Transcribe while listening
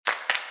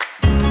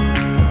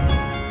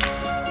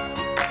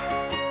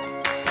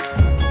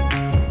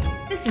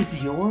This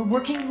is Your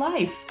Working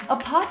Life, a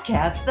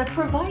podcast that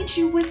provides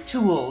you with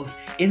tools,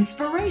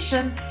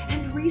 inspiration,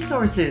 and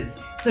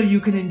resources so you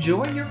can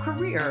enjoy your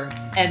career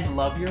and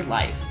love your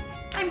life.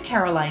 I'm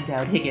Caroline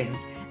Dowd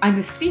Higgins. I'm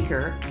a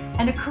speaker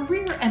and a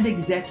career and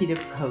executive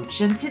coach,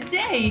 and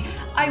today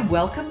I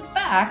welcome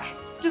back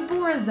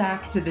Devora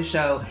Zach to the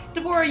show.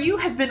 Devora, you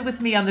have been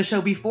with me on the show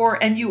before,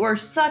 and you are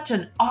such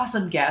an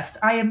awesome guest.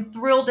 I am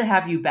thrilled to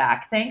have you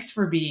back. Thanks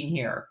for being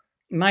here.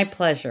 My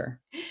pleasure.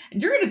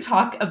 And you're going to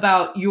talk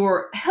about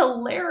your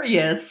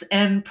hilarious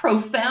and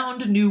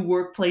profound new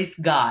workplace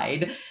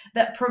guide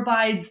that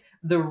provides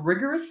the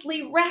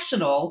rigorously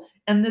rational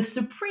and the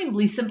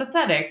supremely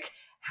sympathetic,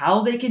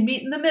 how they can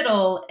meet in the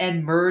middle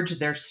and merge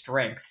their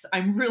strengths.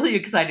 I'm really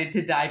excited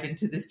to dive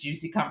into this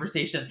juicy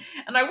conversation.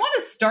 And I want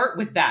to start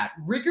with that,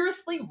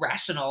 rigorously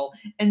rational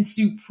and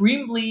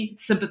supremely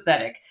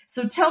sympathetic.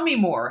 So tell me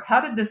more.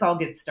 How did this all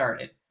get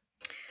started?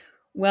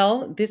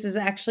 Well, this is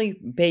actually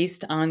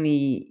based on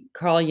the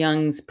Carl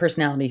Jung's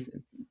personality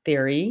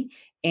theory.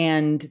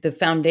 And the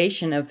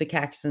foundation of the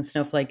cactus and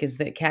snowflake is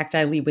that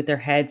cacti lead with their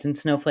heads and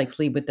snowflakes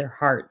lead with their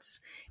hearts.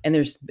 And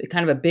there's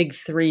kind of a big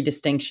three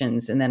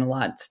distinctions and then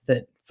lots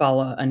that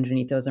follow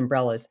underneath those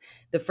umbrellas.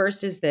 The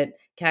first is that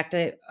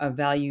cacti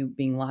value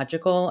being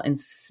logical and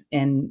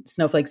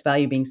snowflakes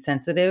value being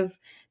sensitive.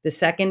 The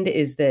second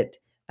is that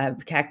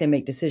cacti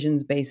make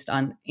decisions based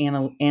on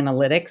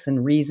analytics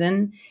and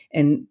reason,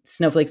 and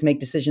snowflakes make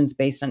decisions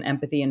based on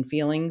empathy and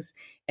feelings.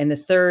 And the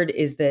third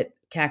is that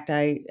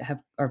cacti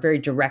are very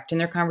direct in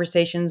their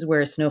conversations,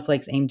 whereas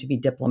snowflakes aim to be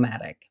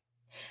diplomatic.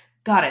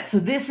 Got it. So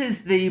this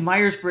is the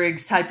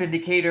Myers-Briggs type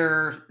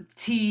indicator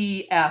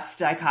TF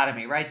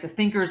dichotomy, right? The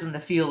thinkers and the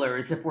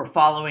feelers, if we're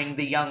following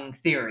the Jung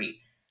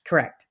theory.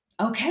 Correct.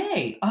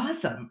 Okay,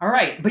 awesome. All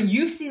right. But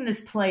you've seen this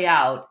play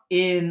out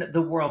in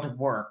the world of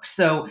work.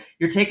 So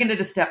you're taking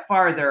it a step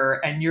farther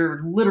and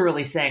you're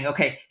literally saying,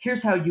 okay,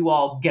 here's how you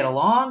all get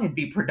along and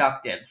be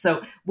productive.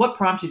 So what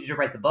prompted you to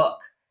write the book?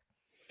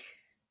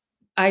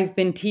 I've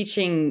been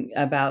teaching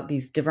about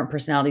these different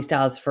personality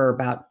styles for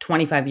about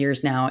 25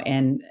 years now.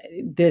 And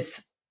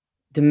this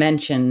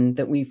dimension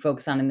that we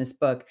focus on in this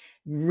book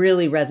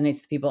really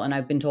resonates with people. And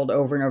I've been told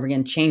over and over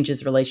again,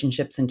 changes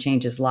relationships and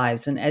changes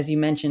lives. And as you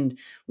mentioned,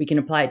 we can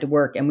apply it to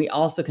work, and we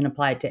also can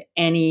apply it to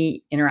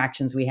any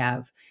interactions we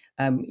have,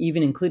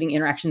 even including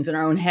interactions in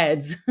our own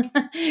heads.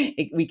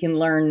 We can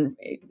learn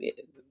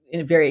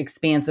in a very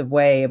expansive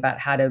way about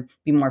how to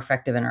be more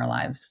effective in our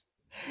lives.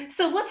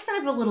 So let's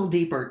dive a little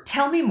deeper.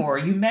 Tell me more.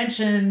 You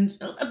mentioned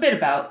a bit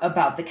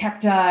about the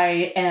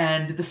cacti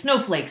and the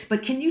snowflakes,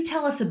 but can you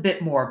tell us a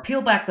bit more?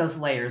 Peel back those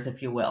layers,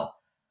 if you will.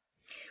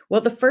 Well,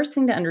 the first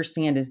thing to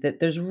understand is that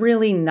there's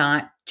really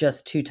not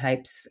just two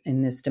types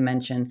in this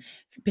dimension.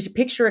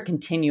 Picture a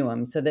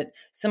continuum so that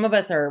some of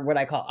us are what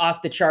I call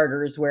off the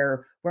charters,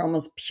 where we're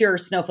almost pure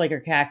snowflake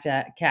or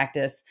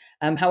cactus.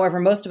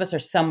 However, most of us are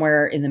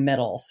somewhere in the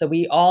middle. So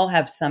we all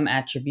have some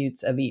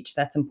attributes of each.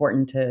 That's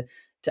important to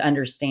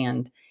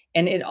understand.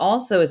 And it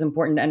also is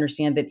important to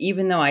understand that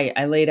even though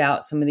I laid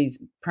out some of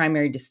these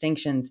primary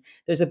distinctions,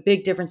 there's a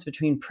big difference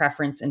between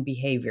preference and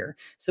behavior.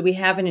 So we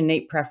have an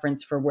innate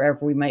preference for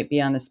wherever we might be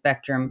on the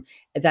spectrum.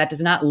 That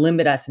does not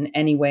limit us in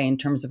any way in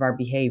terms of our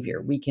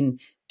behavior. We can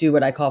do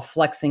what I call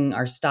flexing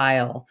our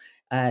style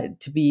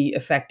to be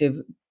effective,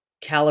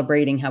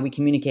 calibrating how we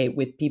communicate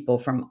with people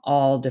from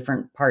all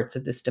different parts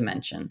of this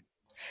dimension.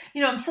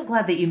 You know, I'm so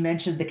glad that you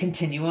mentioned the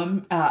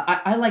continuum.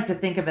 I like to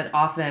think of it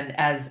often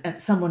as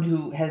someone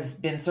who has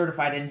been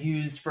certified and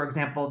used, for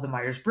example, the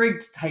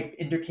Myers-Briggs type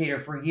indicator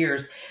for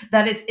years,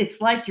 that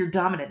it's like your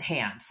dominant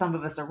hand. Some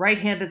of us are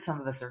right-handed, some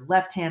of us are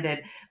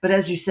left-handed. But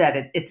as you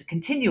said, it's a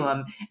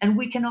continuum. And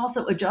we can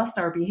also adjust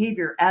our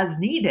behavior as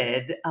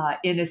needed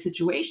in a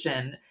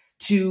situation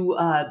to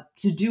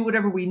do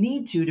whatever we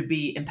need to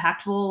be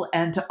impactful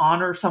and to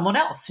honor someone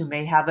else who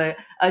may have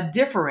a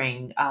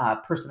differing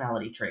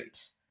personality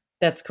trait.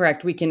 That's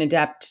correct. We can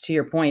adapt, to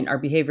your point, our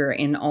behavior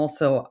and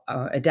also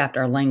adapt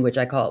our language.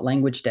 I call it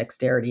language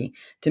dexterity,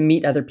 to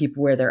meet other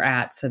people where they're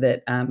at, so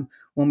that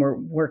when we're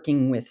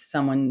working with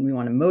someone, we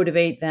want to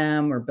motivate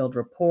them or build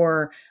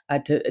rapport,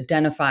 to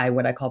identify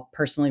what I call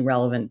personally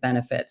relevant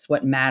benefits,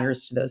 what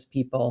matters to those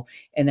people,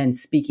 and then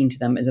speaking to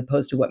them as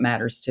opposed to what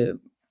matters to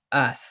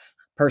us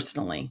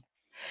personally.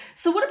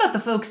 So what about the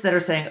folks that are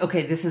saying,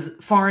 okay, this is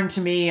foreign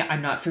to me.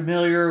 I'm not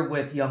familiar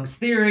with Jung's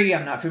theory.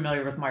 I'm not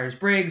familiar with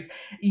Myers-Briggs.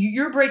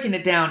 You're breaking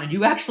it down, and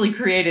you actually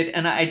created,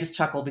 and I just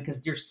chuckle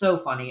because you're so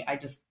funny. I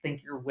just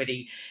think you're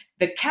witty.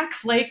 The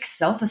CAC-Flake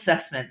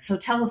self-assessment. So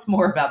tell us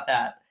more about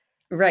that.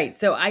 Right.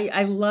 So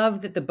I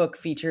love that the book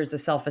features a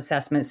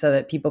self-assessment so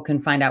that people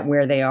can find out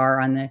where they are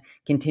on the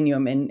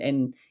continuum.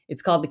 And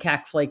it's called the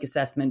CAC-Flake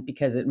assessment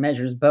because it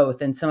measures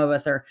both. And some of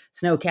us are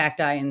snow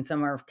cacti and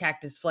some are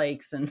cactus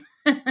flakes. And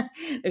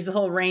there's a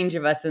whole range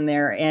of us in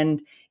there. And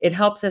it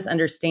helps us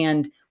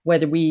understand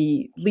whether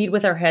we lead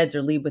with our heads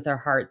or lead with our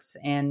hearts.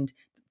 And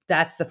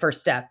that's the first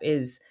step,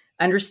 is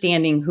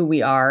understanding who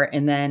we are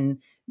and then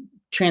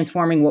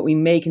transforming what we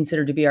may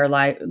consider to be our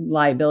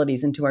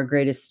liabilities into our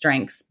greatest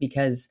strengths,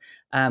 because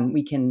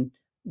we can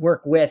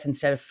work with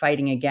instead of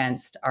fighting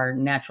against our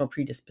natural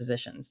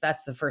predispositions.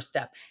 That's the first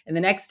step. And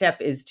the next step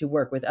is to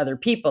work with other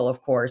people,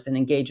 of course, and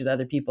engage with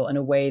other people in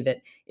a way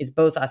that is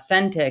both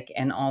authentic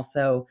and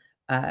also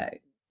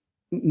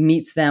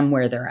meets them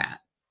where they're at.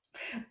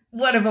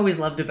 What I've always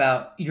loved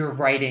about your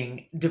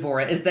writing,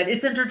 Devora, is that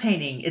it's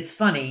entertaining, it's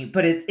funny,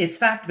 but it's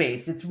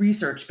fact-based, it's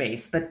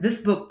research-based. But this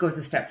book goes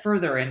a step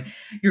further, and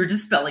you're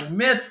dispelling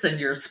myths and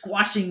you're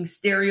squashing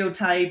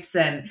stereotypes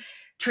and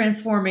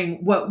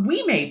transforming what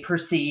we may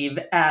perceive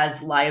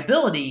as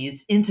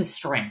liabilities into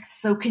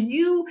strengths. So can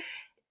you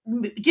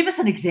give us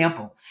an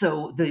example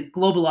so the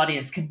global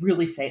audience can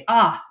really say,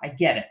 I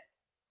get it?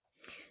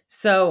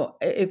 So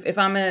if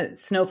I'm a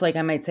snowflake,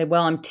 I might say,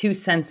 well, I'm too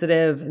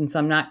sensitive. And so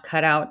I'm not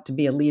cut out to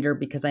be a leader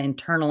because I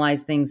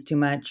internalize things too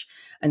much.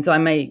 And so I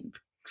might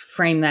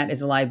frame that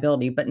as a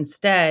liability. But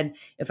instead,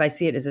 if I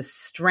see it as a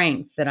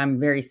strength, that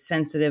I'm very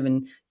sensitive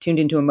and tuned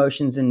into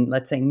emotions in,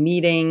 let's say,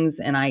 meetings,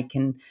 and I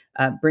can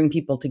bring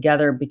people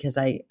together because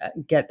I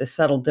get the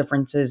subtle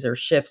differences or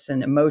shifts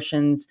in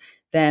emotions,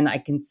 then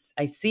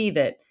I see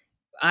that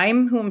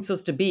I'm who I'm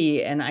supposed to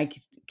be, and I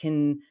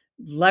can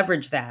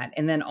leverage that.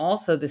 And then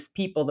also this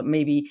people that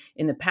maybe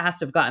in the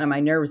past have gotten on my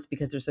nerves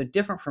because they're so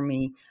different from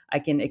me, I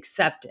can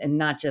accept and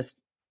not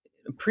just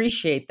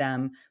appreciate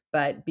them,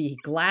 but be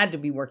glad to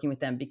be working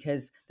with them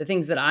because the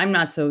things that I'm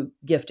not so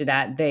gifted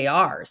at, they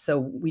are. So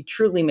we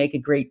truly make a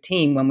great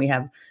team when we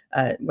have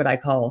what I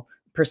call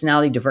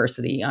personality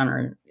diversity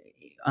on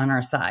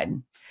our side.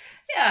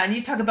 Yeah, and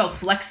you talk about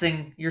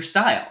flexing your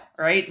style,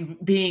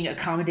 right? Being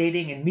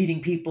accommodating and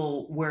meeting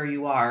people where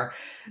you are.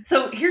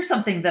 So here's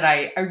something that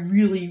I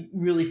really,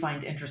 really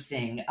find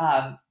interesting.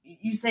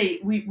 You say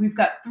we've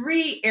got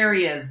 3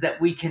 areas that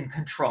we can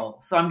control.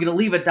 So I'm going to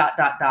leave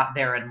a ...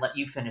 there and let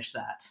you finish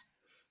that.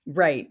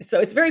 Right.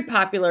 So it's very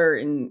popular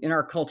in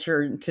our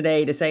culture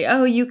today to say,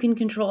 oh, you can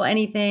control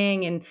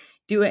anything and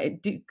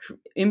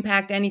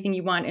impact anything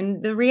you want.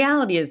 And the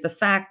reality is, the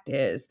fact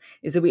is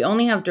that we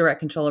only have direct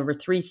control over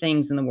 3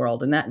 things in the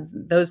world. And that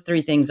those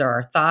 3 things are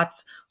our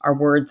thoughts, our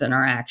words, and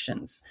our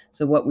actions.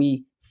 So what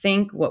we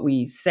think, what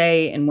we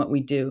say, and what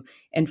we do,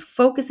 and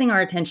focusing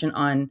our attention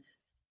on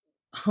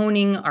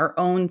honing our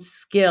own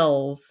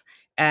skills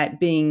at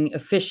being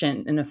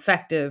efficient and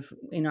effective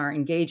in our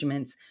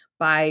engagements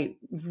by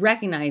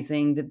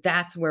recognizing that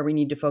that's where we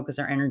need to focus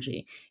our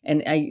energy.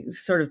 And I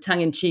sort of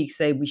tongue in cheek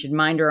say we should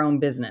mind our own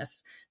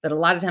business, that a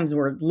lot of times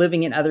we're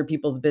living in other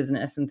people's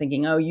business and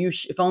thinking, oh,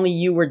 if only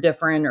you were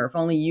different, or if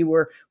only you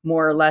were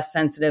more or less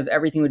sensitive,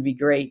 everything would be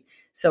great.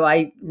 So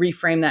I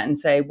reframe that and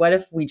say, what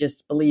if we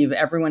just believe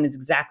everyone is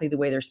exactly the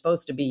way they're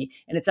supposed to be?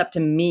 And it's up to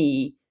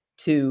me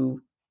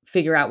to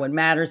figure out what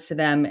matters to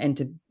them and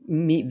to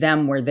meet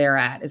them where they're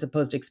at, as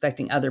opposed to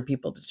expecting other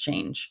people to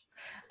change.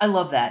 I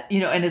love that.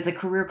 And as a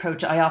career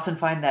coach, I often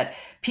find that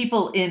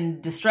people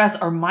in distress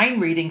are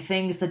mind reading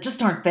things that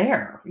just aren't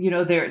there.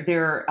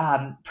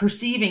 They're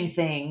perceiving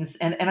things,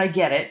 and I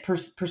get it.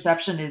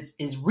 Perception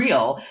is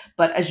real.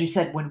 But as you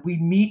said, when we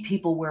meet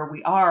people where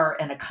we are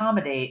and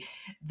accommodate,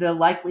 the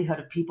likelihood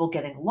of people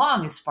getting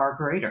along is far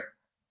greater.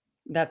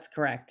 That's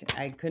correct.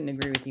 I couldn't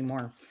agree with you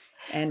more.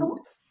 And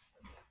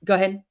go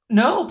ahead.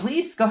 No,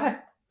 please go ahead.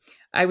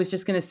 I was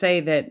just going to say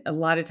that a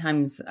lot of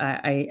times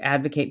I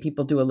advocate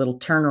people do a little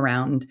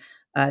turnaround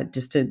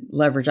just to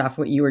leverage off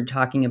what you were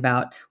talking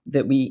about,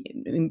 that we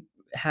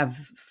have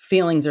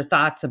feelings or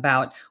thoughts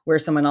about where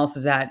someone else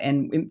is at,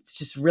 and it's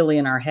just really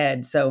in our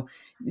head. So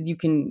you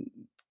can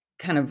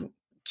kind of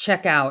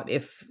check out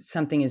if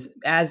something is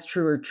as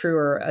true or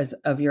truer as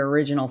of your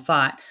original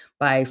thought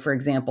by, for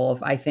example,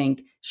 if I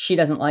think she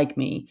doesn't like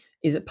me,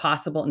 is it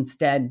possible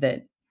instead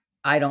that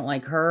I don't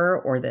like her,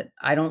 or that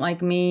I don't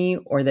like me,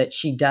 or that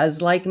she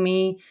does like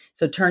me?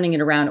 So turning it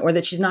around, or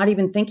that she's not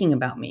even thinking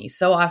about me.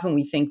 So often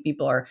we think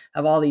people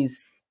have all these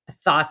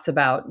thoughts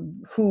about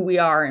who we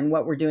are and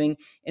what we're doing.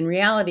 In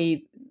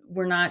reality,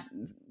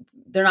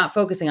 they're not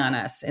focusing on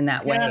us in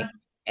that way. Yeah.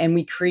 And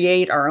we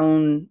create our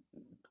own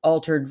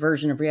altered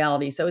version of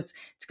reality. So it's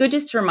good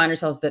just to remind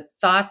ourselves that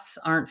thoughts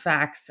aren't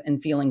facts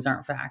and feelings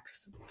aren't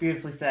facts.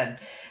 Beautifully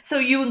said. So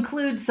you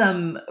include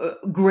some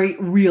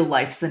great real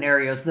life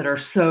scenarios that are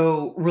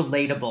so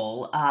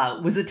relatable.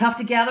 Was it tough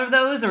to gather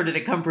those, or did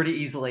it come pretty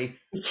easily?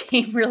 It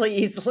came really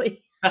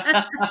easily.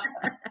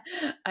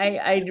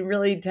 I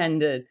really tend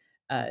to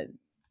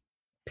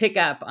pick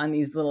up on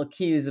these little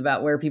cues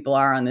about where people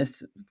are on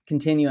this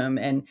continuum,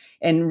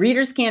 and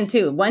readers can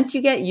too. Once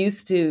you get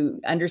used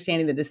to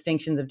understanding the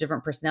distinctions of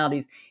different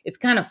personalities, it's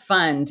kind of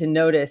fun to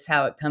notice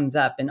how it comes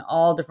up in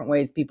all different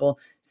ways people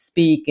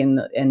speak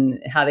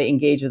and how they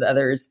engage with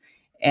others.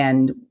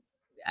 And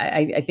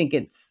I think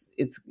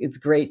it's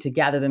great to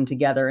gather them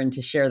together and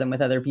to share them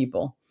with other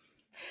people.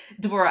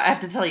 Devora, I have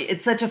to tell you,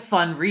 it's such a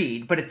fun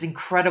read, but it's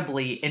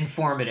incredibly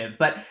informative.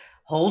 But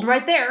hold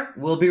right there.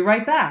 We'll be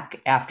right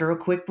back after a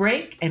quick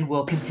break, and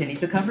we'll continue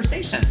the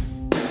conversation.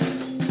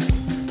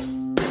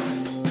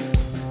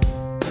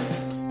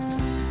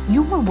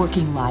 Your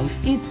working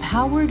life is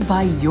powered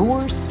by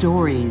your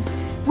stories.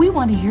 We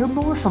want to hear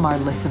more from our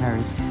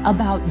listeners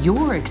about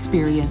your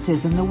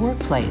experiences in the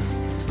workplace.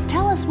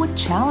 Tell us what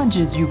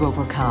challenges you've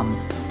overcome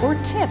or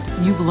tips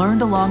you've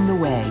learned along the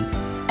way.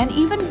 And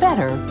even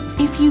better,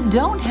 if you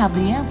don't have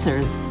the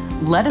answers,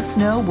 let us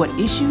know what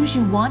issues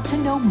you want to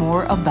know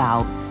more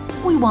about.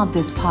 We want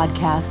this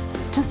podcast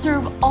to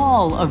serve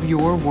all of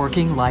your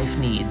working life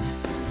needs.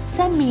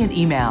 Send me an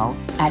email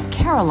at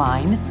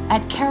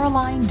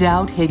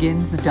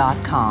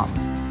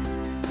caroline@carolinedowdhiggins.com.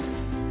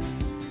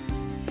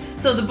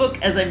 So the book,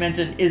 as I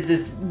mentioned, is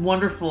this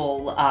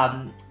wonderful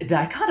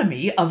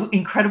dichotomy of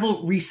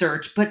incredible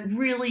research, but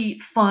really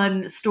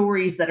fun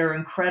stories that are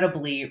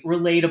incredibly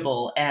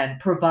relatable and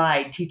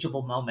provide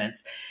teachable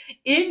moments.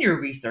 In your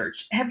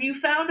research, have you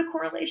found a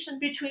correlation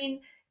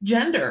between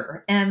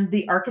gender and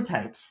the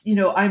archetypes?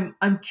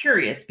 I'm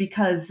curious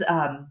because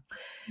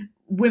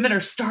women are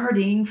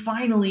starting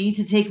finally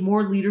to take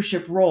more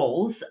leadership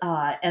roles,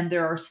 and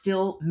there are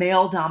still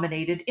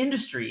male-dominated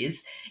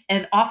industries,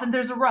 and often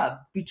there's a rub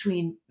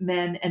between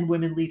men and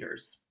women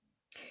leaders.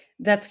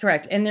 That's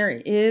correct. And there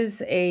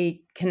is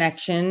a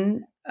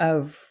connection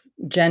of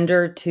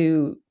gender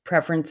to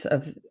preference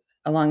of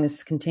along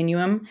this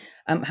continuum.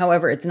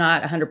 However, it's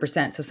not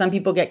 100%. So some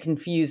people get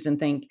confused and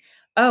think,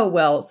 oh,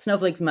 well,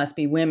 snowflakes must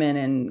be women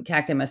and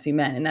cacti must be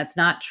men. And that's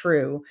not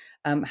true.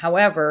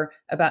 However,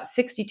 about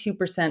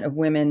 62% of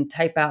women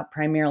type out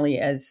primarily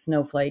as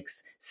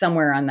snowflakes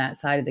somewhere on that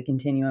side of the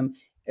continuum.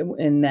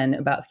 And then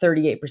about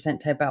 38%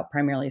 type out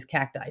primarily as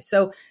cacti.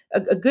 So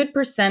a good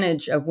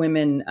percentage of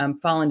women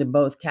fall into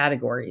both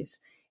categories.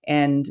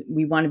 And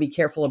we want to be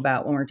careful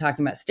about when we're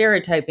talking about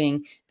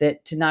stereotyping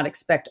that to not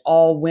expect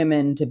all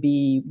women to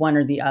be one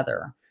or the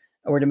other,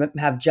 or to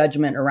have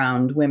judgment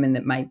around women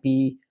that might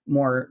be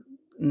more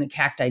in the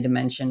cacti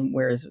dimension,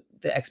 whereas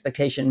the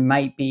expectation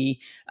might be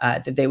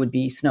that they would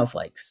be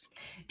snowflakes.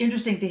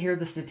 Interesting to hear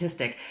the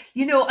statistic.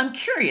 I'm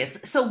curious.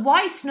 So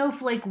why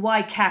snowflake?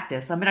 Why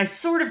cactus? I mean, I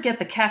sort of get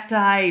the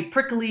cacti,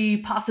 prickly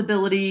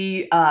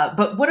possibility,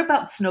 but what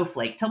about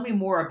snowflake? Tell me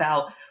more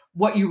about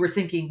what you were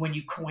thinking when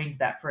you coined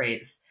that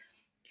phrase.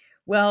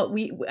 Well,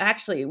 we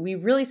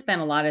really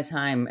spent a lot of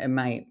time, and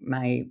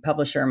my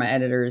publisher, my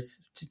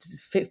editors,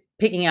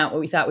 picking out what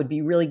we thought would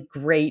be really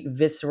great,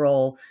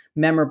 visceral,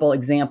 memorable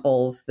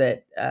examples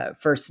that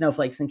for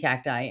snowflakes and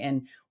cacti.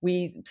 And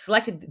we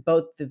selected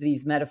both of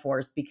these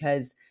metaphors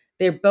because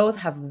they both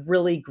have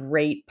really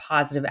great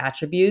positive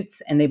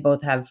attributes, and they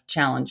both have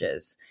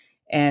challenges.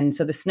 And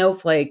so the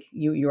snowflake,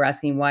 you were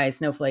asking why a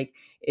snowflake,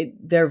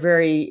 they're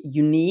very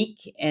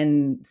unique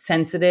and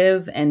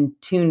sensitive and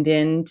tuned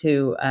in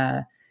to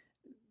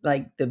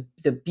like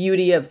the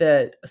beauty of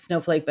the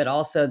snowflake, but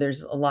also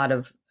there's a lot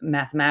of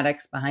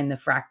mathematics behind the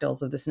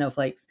fractals of the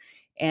snowflakes.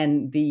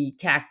 And the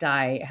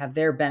cacti have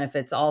their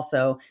benefits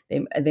also.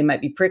 They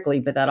might be prickly,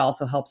 but that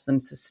also helps them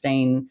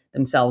sustain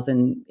themselves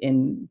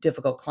in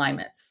difficult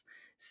climates.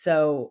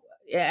 So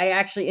I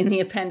actually, in the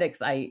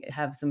appendix, I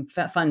have some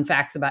fun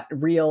facts about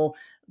real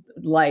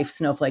life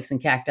snowflakes and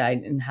cacti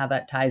and how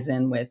that ties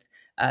in with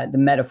the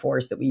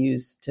metaphors that we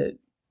use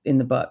in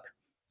the book.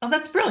 Oh,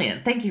 that's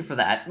brilliant. Thank you for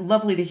that.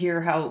 Lovely to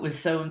hear how it was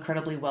so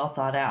incredibly well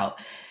thought out.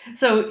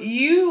 So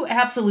you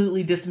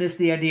absolutely dismiss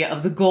the idea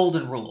of the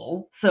golden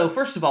rule. So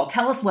first of all,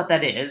 tell us what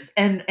that is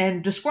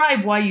and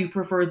describe why you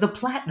prefer the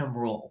platinum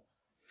rule.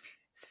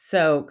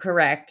 So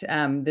correct.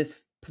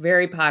 This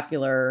very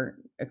popular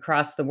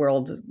across the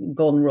world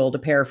golden rule, to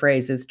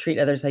paraphrase, is treat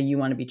others how you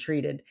want to be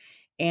treated.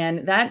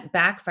 And that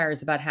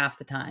backfires about half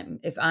the time.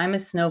 If I'm a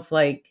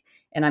snowflake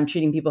and I'm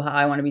treating people how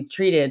I want to be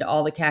treated,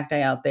 all the cacti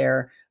out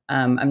there,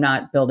 I'm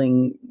not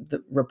building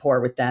the rapport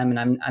with them,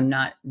 and I'm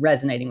not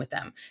resonating with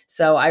them.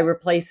 So I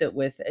replace it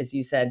with, as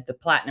you said, the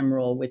platinum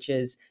rule, which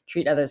is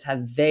treat others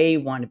how they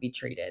want to be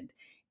treated.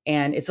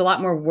 And it's a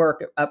lot more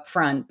work up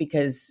front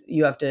because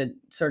you have to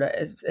sort of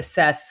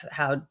assess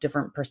how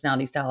different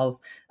personality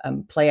styles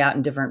play out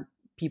in different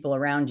people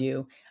around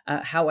you.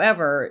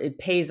 However, it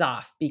pays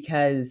off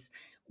because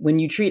when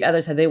you treat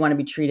others how they want to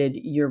be treated,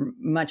 you're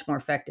much more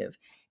effective.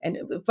 And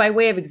by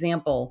way of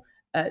example,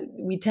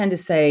 we tend to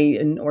say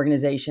in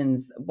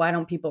organizations, why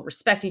don't people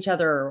respect each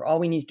other? Or all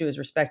we need to do is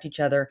respect each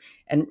other.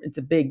 And it's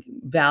a big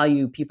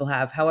value people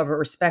have. However,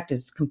 respect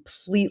is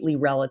completely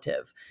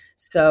relative.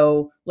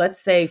 So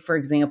let's say, for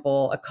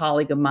example, a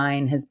colleague of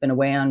mine has been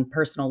away on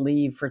personal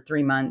leave for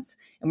 3 months,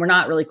 and we're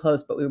not really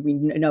close, but we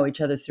know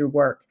each other through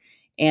work.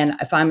 And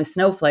if I'm a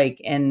snowflake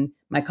and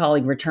my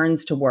colleague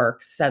returns to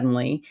work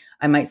suddenly,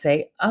 I might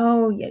say,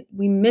 oh, yeah,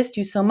 we missed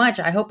you so much.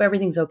 I hope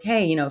everything's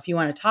okay. If you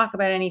want to talk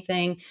about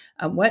anything,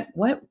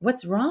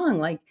 what's wrong?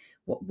 Like,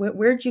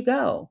 where'd you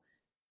go?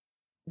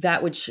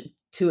 That would,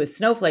 to a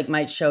snowflake,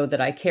 might show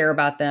that I care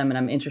about them and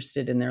I'm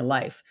interested in their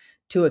life.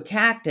 To a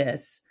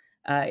cactus,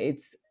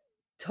 it's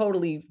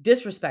totally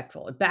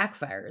disrespectful. It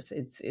backfires.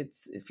 It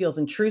feels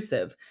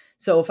intrusive.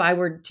 So if I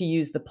were to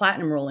use the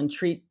platinum rule and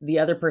treat the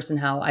other person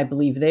how I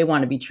believe they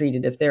want to be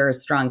treated, if they're a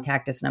strong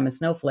cactus and I'm a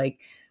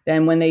snowflake,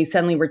 then when they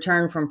suddenly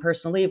return from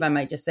personal leave, I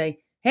might just say,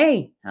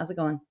 hey, how's it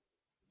going?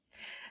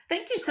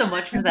 Thank you so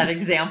much for that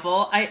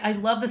example. I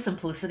love the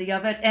simplicity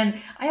of it. And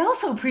I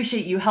also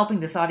appreciate you helping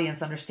this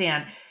audience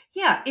understand,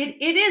 yeah,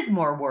 it is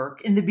more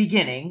work in the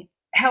beginning.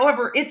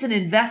 However, it's an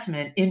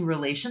investment in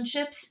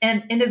relationships.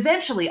 And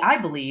eventually, I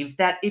believe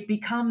that it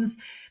becomes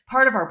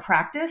part of our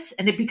practice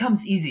and it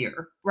becomes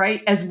easier,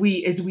 right? As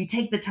we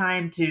take the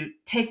time to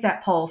take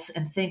that pulse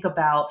and think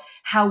about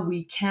how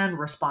we can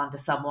respond to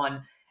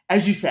someone,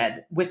 as you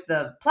said, with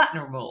the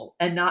platinum rule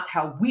and not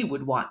how we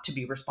would want to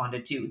be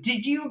responded to.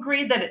 Did you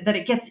agree that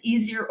it gets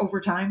easier over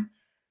time?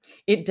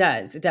 It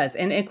does. It does.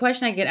 And a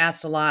question I get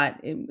asked a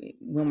lot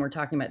when we're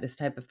talking about this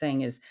type of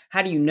thing is,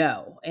 how do you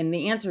know? And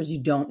the answer is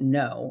you don't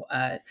know.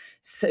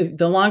 So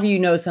the longer you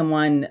know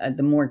someone,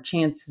 the more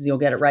chances you'll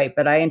get it right.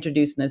 But I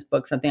introduced in this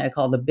book something I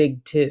call the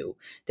big two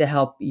to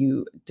help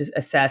you to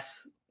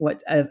assess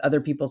what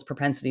other people's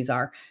propensities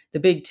are.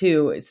 The big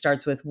two, it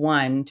starts with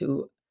one,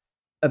 to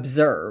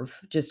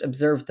observe, just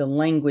observe the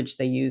language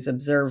they use,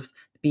 observe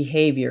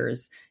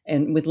behaviors.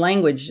 And with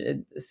language, a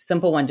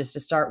simple one just to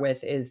start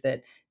with is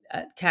that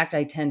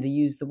cacti tend to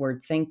use the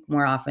word think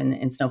more often,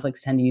 and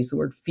snowflakes tend to use the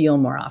word feel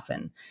more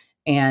often.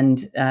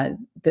 And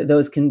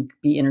those can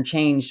be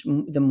interchanged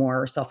the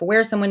more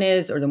self-aware someone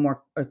is, or the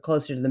more or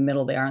closer to the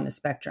middle they are on the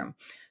spectrum.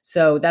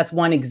 So that's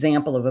one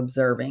example of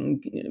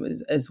observing,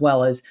 as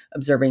well as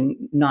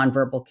observing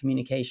nonverbal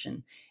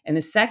communication. And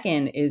the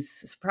second is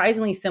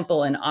surprisingly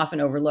simple and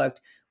often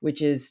overlooked,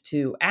 which is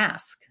to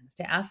ask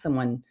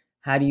someone,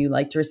 how do you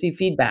like to receive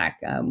feedback?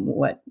 How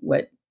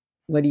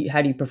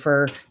do you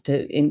prefer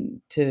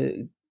in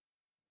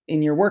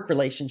your work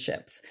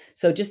relationships?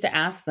 So just to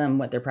ask them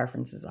what their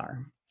preferences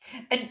are.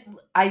 And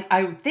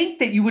I think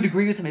that you would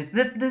agree with me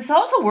that this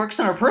also works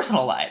in our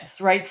personal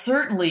lives, right?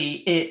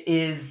 Certainly it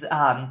is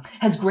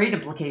has great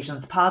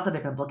implications,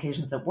 positive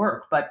implications at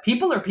work, but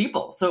people are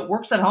people, so it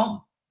works at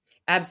home.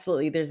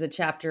 Absolutely. There's a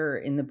chapter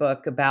in the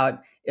book about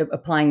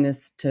applying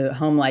this to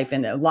home life.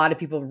 And a lot of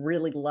people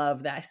really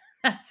love that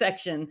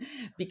section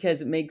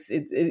because it makes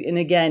it. And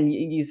again,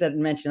 you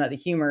mentioned about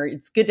the humor.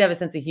 It's good to have a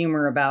sense of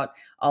humor about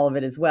all of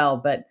it as well.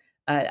 But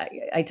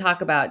I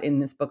talk about in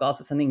this book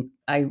also something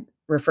I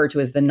refer to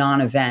as the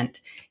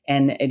non-event.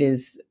 And it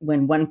is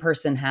when one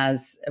person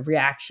has a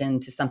reaction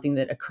to something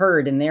that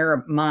occurred in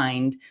their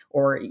mind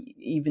or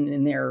even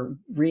in their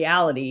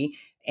reality,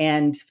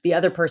 and the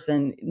other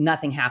person,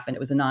 nothing happened. It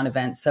was a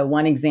non-event. So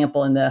one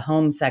example in the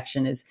home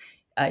section is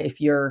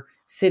if you're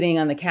sitting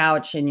on the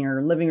couch in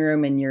your living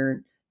room and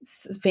your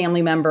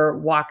family member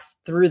walks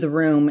through the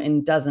room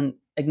and doesn't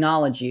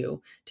acknowledge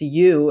you,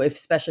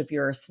 especially if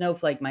you're a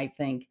snowflake, might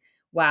think,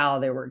 wow,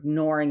 they were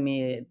ignoring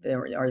me,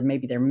 or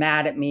maybe they're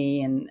mad at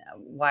me, and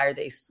why are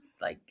they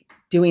like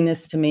doing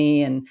this to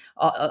me? And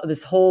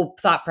this whole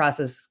thought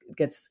process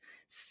gets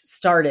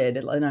started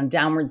in a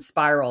downward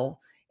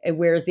spiral.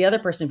 Whereas the other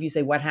person, if you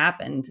say, what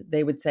happened?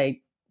 They would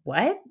say,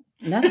 what?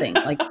 Nothing.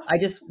 Like, I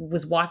just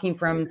was walking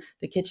from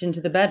the kitchen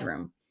to the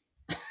bedroom.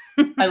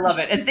 I love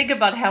it. And think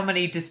about how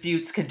many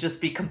disputes could just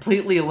be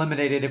completely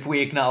eliminated if we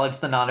acknowledge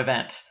the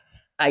non-event.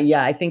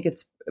 Yeah, I think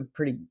it's a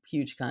pretty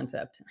huge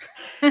concept.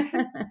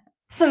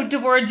 So,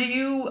 Devorah, do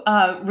you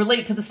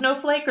relate to the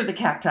snowflake or the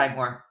cacti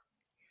more?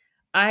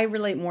 I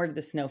relate more to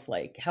the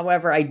snowflake.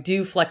 However, I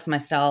do flex my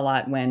style a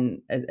lot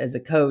when, as a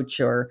coach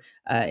or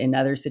in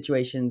other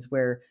situations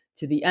where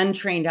to the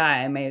untrained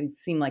eye, I may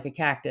seem like a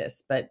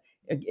cactus, but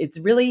it's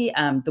really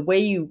the way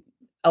you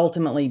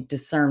ultimately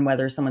discern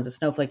whether someone's a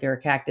snowflake or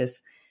a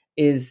cactus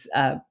is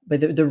but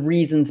the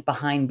reasons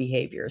behind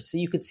behavior. So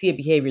you could see a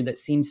behavior that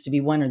seems to be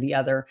one or the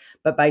other,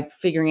 but by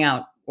figuring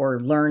out or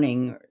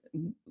learning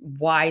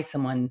why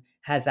someone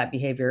has that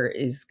behavior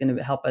is going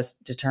to help us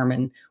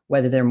determine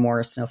whether they're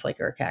more a snowflake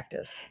or a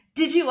cactus.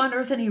 Did you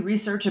unearth any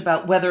research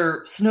about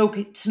whether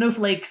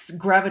snowflakes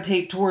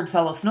gravitate toward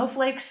fellow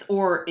snowflakes,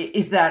 or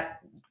is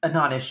that a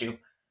non-issue?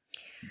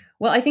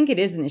 Well, I think it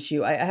is an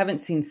issue. I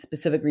haven't seen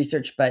specific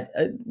research, but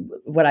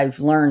what I've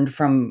learned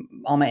from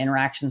all my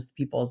interactions with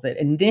people is that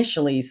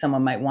initially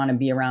someone might want to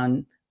be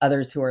around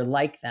others who are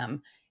like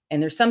them.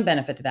 And there's some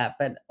benefit to that,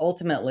 but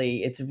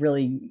ultimately it's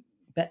really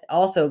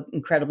also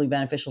incredibly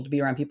beneficial to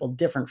be around people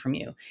different from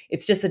you.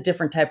 It's just a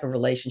different type of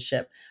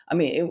relationship. I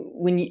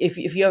mean,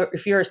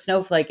 if you're a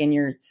snowflake and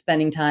you're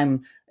spending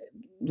time,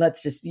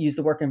 let's just use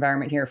the work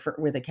environment here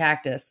with a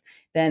cactus,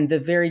 then the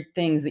very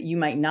things that you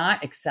might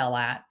not excel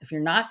at, if you're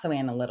not so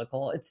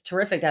analytical, it's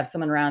terrific to have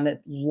someone around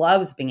that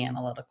loves being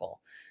analytical.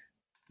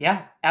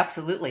 Yeah,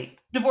 absolutely.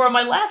 Devorah,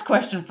 my last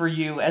question for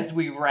you as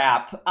we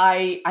wrap.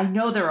 I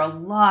know there are a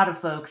lot of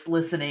folks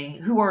listening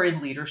who are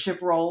in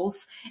leadership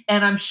roles,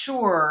 and I'm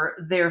sure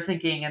they're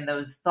thinking in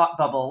those thought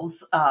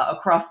bubbles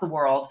across the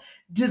world.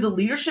 Do the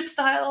leadership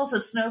styles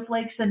of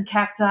snowflakes and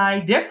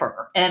cacti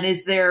differ? And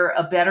is there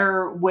a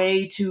better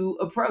way to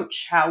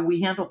approach how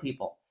we handle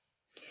people?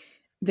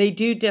 They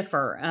do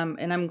differ.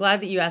 And I'm glad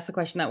that you asked the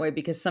question that way,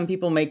 because some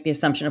people make the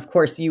assumption, of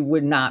course, you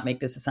would not make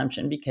this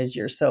assumption because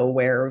you're so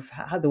aware of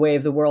the way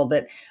of the world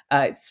that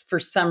for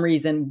some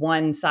reason,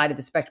 one side of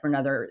the spectrum or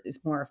another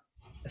is more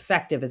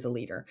effective as a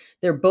leader.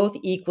 They're both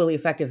equally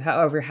effective.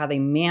 However, how they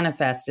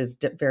manifest is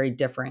very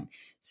different.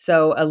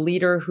 So a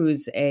leader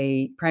who's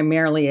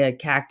primarily a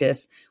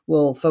cactus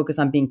will focus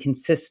on being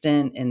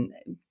consistent and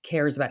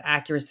cares about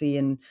accuracy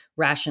and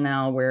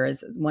rationale,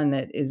 whereas one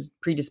that is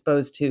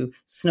predisposed to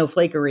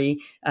snowflakery,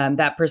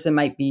 that person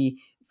might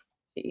be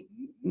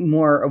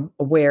more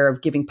aware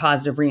of giving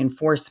positive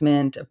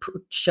reinforcement,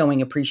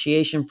 showing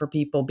appreciation for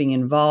people, being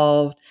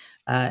involved,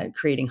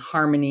 creating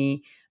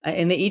harmony.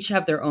 And they each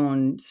have their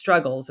own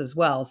struggles as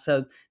well.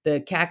 So the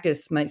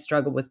cactus might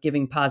struggle with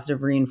giving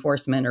positive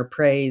reinforcement or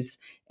praise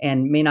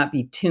and may not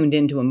be tuned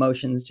into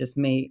emotions, just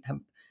may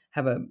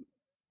have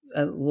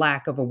a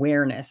lack of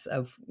awareness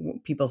of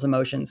people's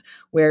emotions.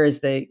 Whereas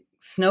the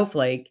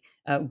snowflake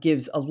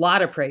gives a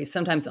lot of praise,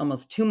 sometimes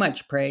almost too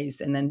much praise,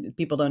 and then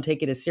people don't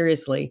take it as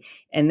seriously,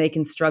 and they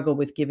can struggle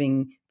with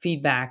giving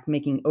feedback,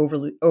 making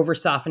over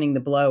softening the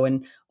blow,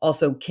 and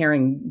also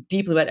caring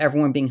deeply about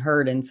everyone being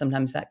heard, and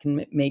sometimes that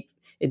can make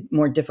it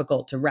more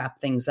difficult to wrap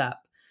things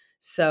up.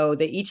 So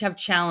they each have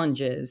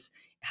challenges.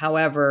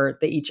 However,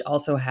 they each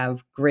also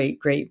have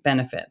great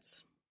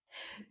benefits.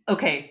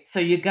 Okay, so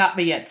you got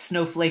me at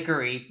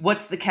snowflakery.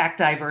 What's the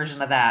cacti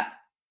version of that?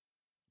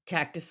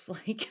 Cactus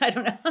flake. I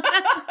don't know.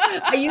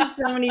 I use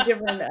so many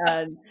different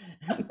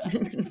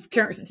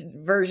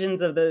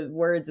versions of the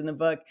words in the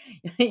book.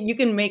 You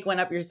can make one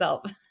up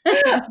yourself.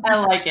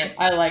 I like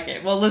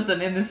it. Well,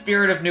 listen, in the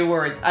spirit of new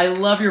words, I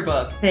love your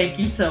book. Thank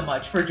you so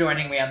much for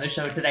joining me on the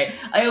show today.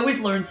 I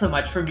always learn so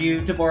much from you,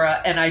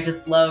 Deborah, and I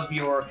just love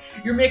your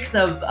mix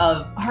of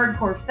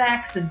hardcore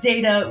facts and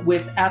data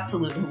with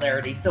absolute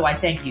hilarity. So I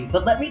thank you.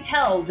 But let me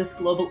tell this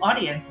global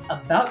audience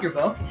about your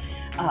book.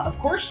 Of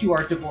course, you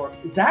are Deborah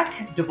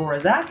Zack,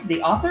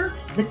 the author,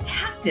 The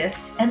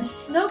Cactus and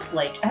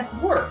Snowflake at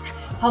Work,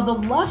 How the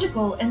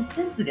Logical and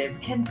Sensitive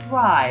Can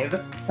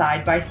Thrive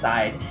Side by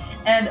Side.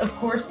 And of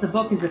course, the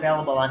book is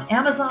available on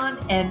Amazon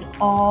and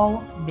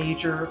all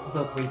major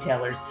book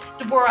retailers.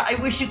 Deborah,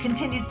 I wish you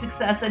continued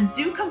success and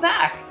do come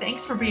back.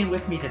 Thanks for being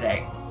with me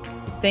today.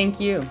 Thank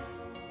you.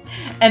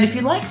 And if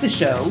you like the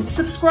show,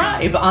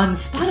 subscribe on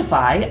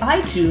Spotify,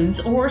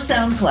 iTunes, or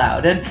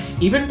SoundCloud. And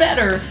even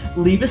better,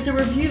 leave us a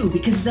review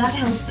because that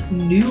helps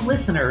new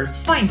listeners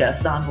find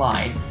us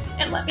online.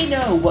 And let me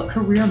know what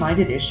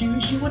career-minded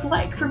issues you would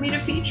like for me to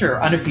feature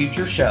on a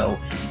future show.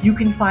 You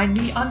can find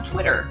me on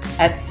Twitter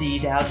at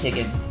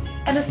 @CDowdHiggins.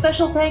 And a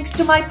special thanks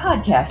to my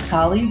podcast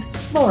colleagues,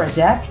 Laura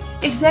Deck,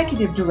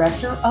 Executive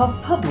Director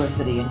of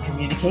Publicity and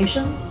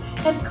Communications,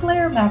 and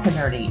Claire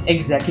McInerney,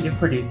 Executive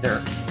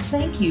Producer.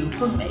 Thank you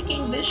for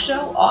making this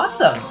show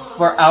awesome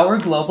for our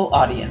global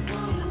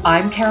audience.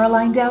 I'm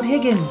Caroline Dowd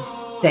Higgins.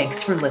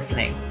 Thanks for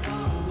listening.